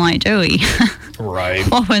and I'm like, Joey, right?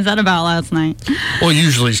 What was that about last night? Well,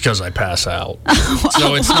 usually it's because I pass out,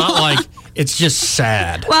 so it's not like it's just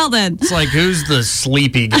sad. Well, then it's like who's the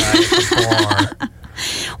sleepy guy at the bar?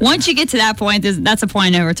 Once you get to that point, that's a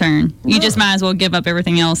point of no return. You just might as well give up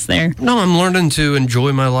everything else there. No, I'm learning to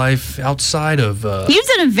enjoy my life outside of... You've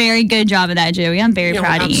done a very good job of that, Joey. I'm very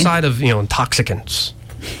proud of you. Outside of, intoxicants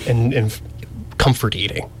and comfort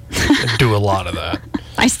eating. I do a lot of that.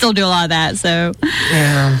 I still do a lot of that, so...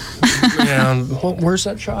 Yeah. Where's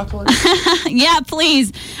that chocolate? Yeah,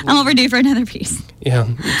 please. I'm overdue for another piece. Yeah.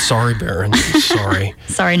 Sorry, Baron. Sorry.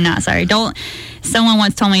 Sorry, not sorry. Someone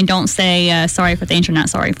once told me don't say sorry for things you're not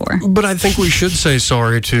sorry for. But I think we should say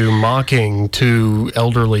sorry to mocking two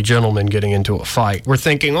elderly gentlemen getting into a fight. We're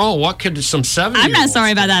thinking, what could some 7-year-olds I'm not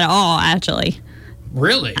sorry about that at all, actually.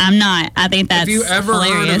 Really? I'm not. I think that's hilarious. Have you ever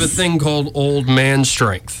heard of a thing called old man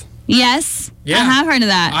strength? Yes. Yeah. I have heard of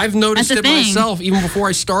that. I've noticed it myself even before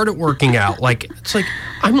I started working out. It's like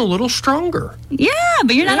I'm a little stronger. Yeah,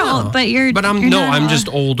 but you're not old. But I'm just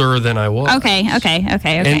older than I was. Okay.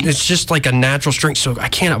 And it's just like a natural strength. So I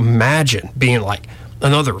can't imagine being like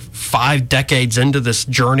another 5 decades into this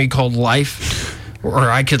journey called life, where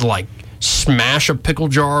I could smash a pickle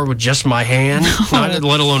jar with just my hand, let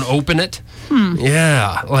alone open it.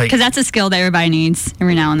 Yeah, because that's a skill that everybody needs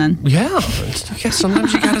every now and then. Yeah,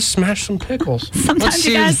 sometimes you gotta smash some pickles. Sometimes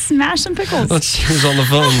you gotta smash some pickles. Let's see who's on the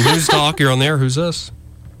phone. Who's talk? You're on there. Who's this?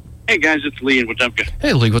 Hey guys, it's Lee. What's up, guys?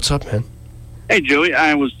 Hey Lee, what's up, man? Hey Joey,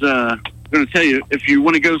 I was going to tell you, if you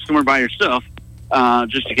want to go somewhere by yourself,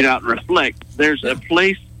 just to get out and reflect. There's a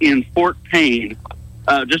place in Fort Payne,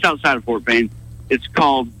 just outside of Fort Payne. It's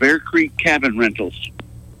called Bear Creek Cabin Rentals.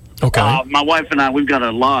 Okay. My wife and I, we've got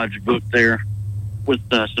a lodge booked there with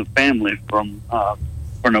some family for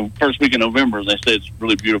the first week in November. They say it's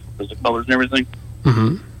really beautiful because the colors and everything.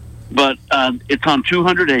 Mm-hmm. But it's on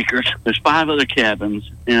 200 acres. There's 5 other cabins,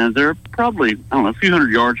 and they're probably, a few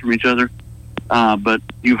hundred yards from each other. But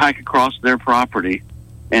you hike across their property,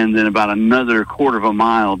 and then about another quarter of a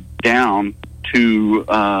mile down to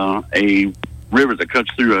a river that cuts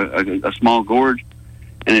through a small gorge,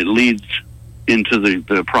 and it leads into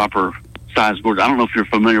the proper size gorge. I don't know if you're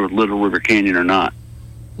familiar with Little River Canyon or not.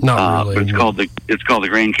 Not really. But it's called the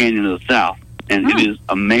Grand Canyon of the South, and it is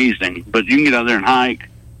amazing. But you can get out there and hike,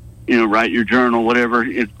 write your journal, whatever.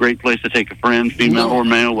 It's a great place to take a friend, female or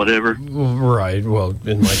male, whatever. Right. Well,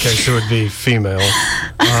 in my case, it would be female.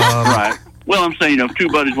 Right. Well, I'm saying, if 2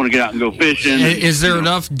 buddies want to get out and go fishing. Is there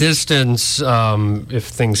enough distance if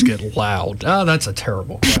things get loud? Oh, that's a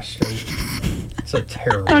terrible question. That's a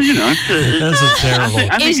terrible. That's a terrible.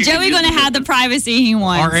 Is Joey going to have the privacy he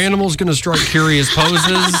wants? Are animals going to strike curious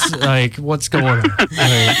poses? Like, what's going on?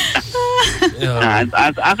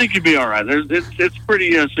 I think you'd be all right. It's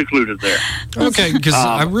pretty secluded there. Okay, because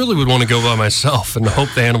I really would want to go by myself and hope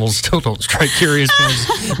the animals still don't strike curious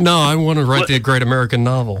poses. No, I want to write the great American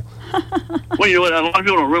novel. Well, you know what a lot of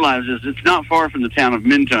people don't realize is it's not far from the town of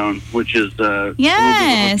Mentone, which is a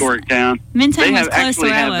little historic town. Mentone was close to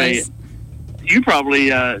where I was. You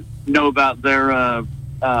probably know about their.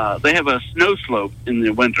 They have a snow slope in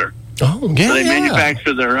the winter. Oh, yeah. So they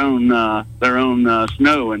manufacture their own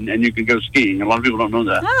snow, and you can go skiing. A lot of people don't know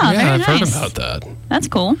that. Oh, yeah, I've very heard nice. about that. That's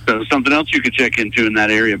cool. So something else you could check into in that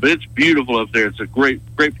area. But it's beautiful up there. It's a great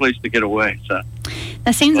place to get away. So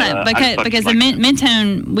that seems like because the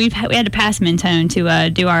Mentone we had to pass Mentone to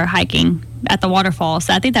do our hiking at the waterfall.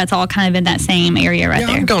 So I think that's all kind of in that same area right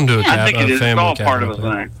there. I've gone to I think it is. It's all part of a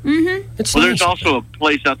thing. Mm-hmm. Well, there's also a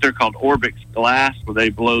place out there called Orbix Glass where they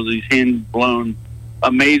blow these hand-blown,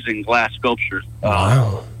 amazing glass sculptures.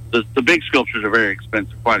 Wow. The big sculptures are very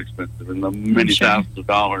expensive, quite expensive, in the many thousands of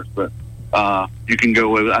dollars. But you can go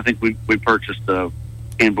with. I think we purchased a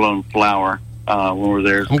hand-blown flower when we were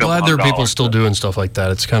there. I'm glad there are people still doing stuff like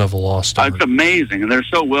that. It's kind of a lost art. It's amazing, and they're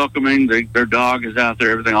so welcoming. Their dog is out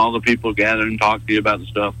there. Everything. All the people gather and talk to you about the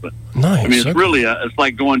stuff. But nice. I mean, it's really it's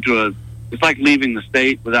like going to it's like leaving the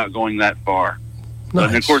state without going that far. Nice.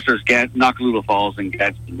 And of course, there's Nakalula Falls in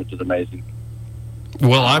Gadsden, which is amazing.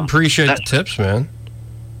 Well, I appreciate the tips, man.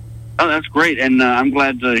 Oh, that's great, and I'm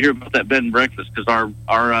glad to hear about that bed and breakfast because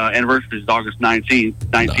our anniversary is August 19th,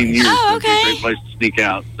 19 years. Oh, okay. So it's a great place to sneak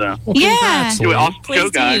out. So. Well, congrats, yeah. Awesome show,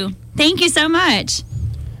 guys. You. Thank you so much.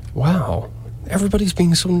 Wow. Everybody's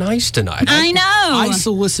being so nice tonight. I know. I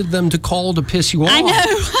solicited them to call to piss you off. I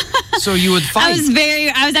know. So you would fight.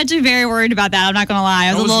 I was actually very worried about that. I'm not going to lie.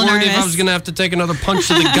 I was a little worried nervous. if I was going to have to take another punch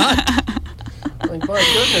to the gut. Like, my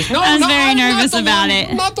goodness. No, I was very nervous about it.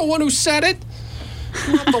 I'm not the one who said it.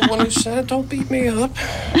 I'm not the one who said it. Don't beat me up.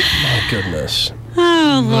 My goodness.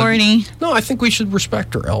 Oh, Lordy. No, I think we should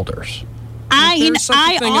respect our elders. I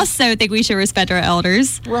also think we should respect our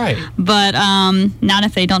elders. Right. But not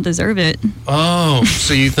if they don't deserve it. Oh,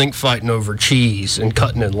 so you think fighting over cheese and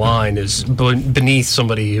cutting in line is beneath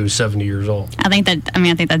somebody who's 70 years old? I think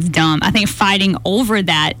that's dumb. I think fighting over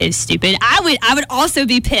that is stupid. I would also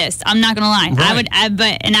be pissed. I'm not going to lie. Right.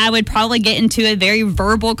 I would probably get into a very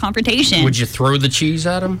verbal confrontation. Would you throw the cheese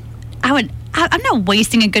at him? I'm not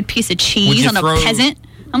wasting a good piece of cheese on a peasant.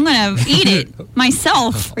 I'm going to eat it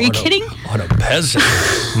myself. Are you kidding? On a peasant.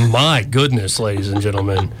 My goodness, ladies and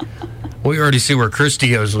gentlemen. We already see where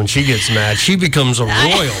Kristy goes when she gets mad. She becomes a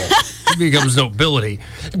royal. She becomes nobility.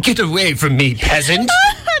 Get away from me, peasant.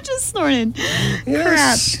 I just snorted.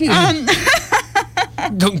 Yes.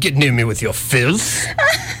 Crap. Don't get near me with your filth.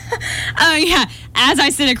 Oh, yeah. As I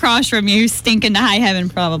sit across from you, stinking to high heaven,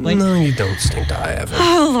 probably. No, you don't stink to high heaven.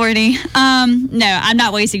 Oh, Lordy. No, I'm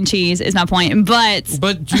not wasting cheese, is my point.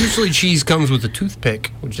 But usually cheese comes with a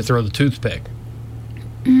toothpick. Would you throw the toothpick?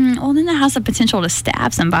 Well, then that has the potential to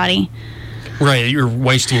stab somebody. Right, you're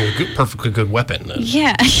wasting a perfectly good weapon then.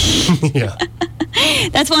 Yeah. Yeah.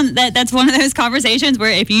 That's one of those conversations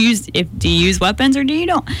where do you use weapons or do you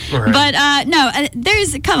don't? Right. But no,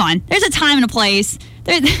 there's a time and a place.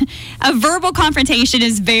 A verbal confrontation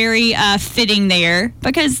is very fitting there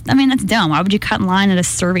because that's dumb. Why would you cut in line at a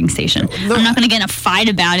serving station? No. I'm not going to get in a fight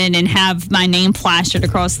about it and have my name plastered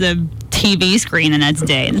across the TV screen the next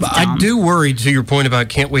day. That's dumb. I do worry, to your point about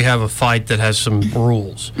can't we have a fight that has some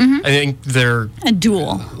rules? Mm-hmm. I think they're a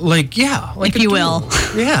duel, like if you will.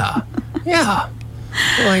 Yeah.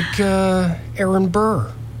 Like Aaron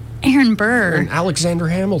Burr. Aaron Burr. And Alexander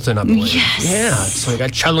Hamilton, I believe. Yes. Yeah, it's like I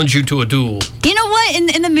challenge you to a duel. You know what?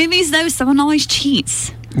 In the movies, though, someone always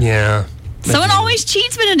cheats. Yeah. Someone always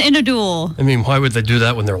cheats in a duel. I mean, why would they do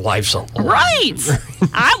that when their life's on the line? Right.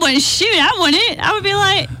 I wouldn't. I would be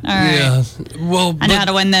like, all right. Yeah. Well, I know how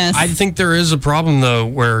to win this. I think there is a problem, though,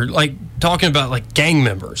 where, like, talking about, like, gang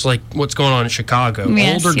members, like what's going on in Chicago.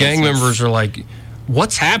 Older gang members are like,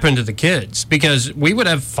 what's happened to the kids? Because we would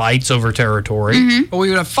have fights over territory, but we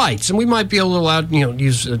would have fights, and we might be able to allow,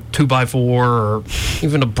 use a 2x4 or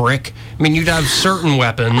even a brick. I mean, you'd have certain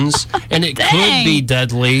weapons, and it could be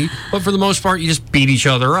deadly, but for the most part, you just beat each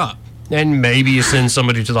other up. And maybe you send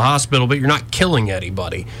somebody to the hospital, but you're not killing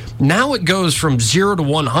anybody. Now it goes from 0 to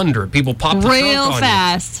 100. People pop the trunk on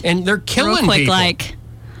fast, you, and they're killing quick, people. like.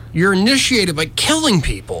 You're initiated by killing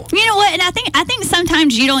people. You know what? And I think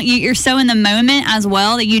sometimes you're so in the moment as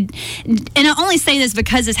well that and I only say this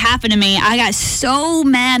because this happened to me. I got so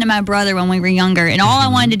mad at my brother when we were younger, and all I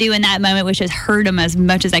wanted to do in that moment was just hurt him as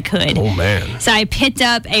much as I could. Oh man. So I picked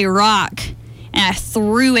up a rock and I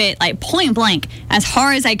threw it like point blank as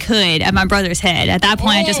hard as I could at my brother's head. At that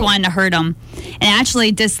point, I just wanted to hurt him, and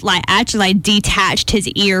actually detached his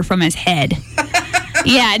ear from his head.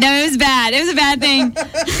 Yeah, no, it was bad. It was a bad thing.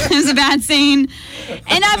 It was a bad scene.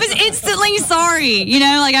 And I was instantly sorry.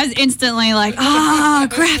 I was instantly like,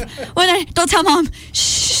 crap. Don't tell Mom.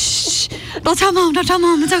 Shh. Don't tell Mom. Don't tell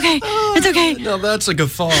Mom. It's okay. It's okay. No, that's a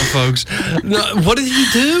guffaw, folks. No, what did he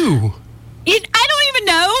do? I don't even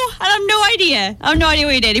know. I have no idea. I have no idea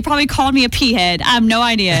what he did. He probably called me a pea head. I have no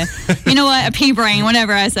idea. You know what? A pea brain,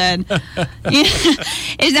 whatever I said.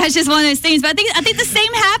 That's just one of those things. But I think the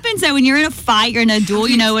same happens, though, when you're in a fight, you're in a duel,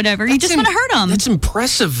 whatever. You just want to hurt him. That's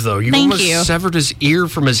impressive, though. You Thank almost you. severed his ear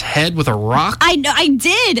from his head with a rock? I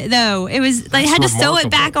did, though. It was, I had to sew it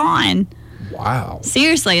back on. Wow.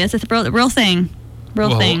 Seriously, that's a real thing.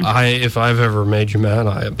 Thing. If I've ever made you mad,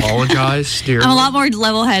 I apologize, dear. I'm a lot more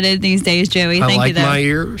level-headed these days, Joey. Thank you, though. I like my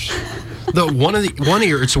ears. One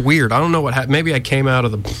ear, it's weird. I don't know what happened. Maybe I came out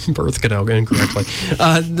of the birth canal incorrectly.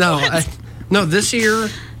 No, this ear,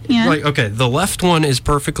 the left one is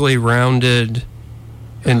perfectly rounded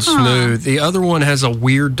and smooth. The other one has a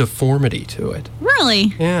weird deformity to it.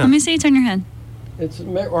 Really? Yeah. Let me see you turn your head.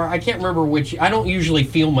 Or I can't remember which. I don't usually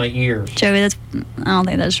feel my ears. Joey, I don't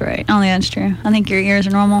think that's right. I don't think that's true. I think your ears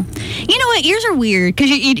are normal. You know what? Ears are weird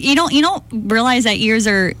because you don't realize that ears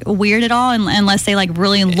are weird at all unless they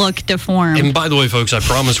really look deformed. And by the way, folks, I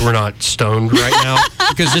promise we're not stoned right now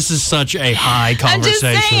because this is such a high conversation.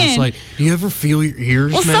 I'm just saying. It's like, do you ever feel your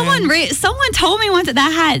ears? Well, man? someone told me once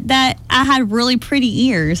that I had really pretty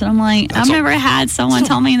ears, and I'm like, I've never had someone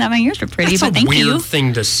tell me that my ears were pretty. But thank you. That's a weird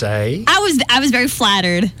thing to say. I was very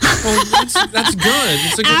flattered. Well, that's good.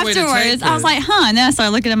 It's a good way to take it. Afterwards, I was like, and then I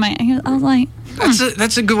started looking at my. I was like,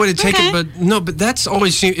 that's a good way to take it. But that's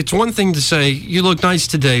always. It's one thing to say you look nice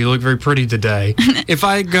today. You look very pretty today. If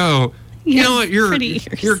I go, you know what,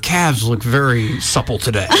 your calves look very supple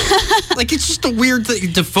today. It's just a weird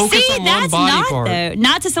thing to focus on one body part. Though.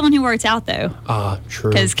 Not to someone who works out though.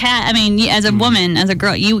 True. Because as a woman, as a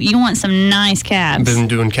girl, you want some nice calves. Been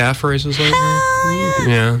doing calf raises lately? Hell yeah.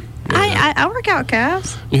 Yeah. I work out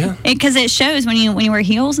calves. Yeah. Because it shows when you wear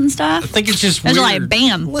heels and stuff. I think it's just weird. Those are like,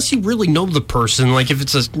 bam. Unless you really know the person. If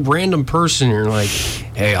it's a random person, you're like,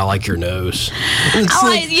 hey, I like your nose.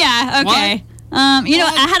 Yeah, okay.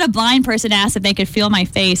 I had a blind person ask if they could feel my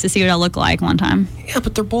face to see what I look like one time. Yeah,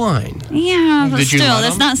 but they're blind. Yeah, but Did you still,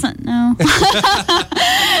 let that's them? not something. No,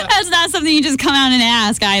 that's not something you just come out and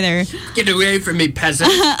ask either. Get away from me, peasant.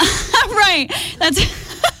 Right. That's.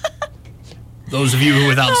 Those of you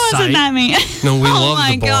without sight. Wasn't that me? No, we love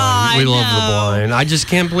the blind. God, we love the blind. I just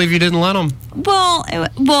can't believe you didn't let them.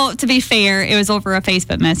 Well, to be fair, it was over a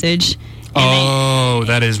Facebook message.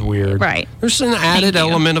 That is weird. Right. There's an added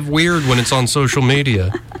element of weird when it's on social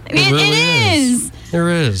media. It really is. There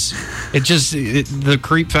is. It just, the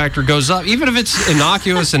creep factor goes up. Even if it's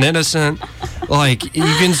innocuous and innocent, you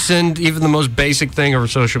can send even the most basic thing over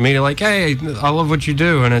social media, hey, I love what you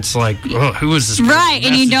do. And it's like, who is this person? Right,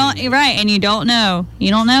 and you don't know.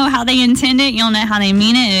 You don't know how they intend it. You don't know how they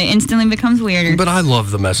mean it. And it instantly becomes weirder. But I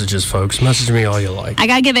love the messages, folks. Message me all you like. I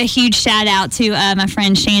got to give a huge shout out to my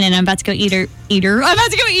friend Shannon. I'm about to go meet her for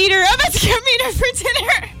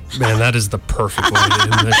dinner. Man, that is the perfect way to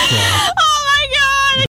end this show.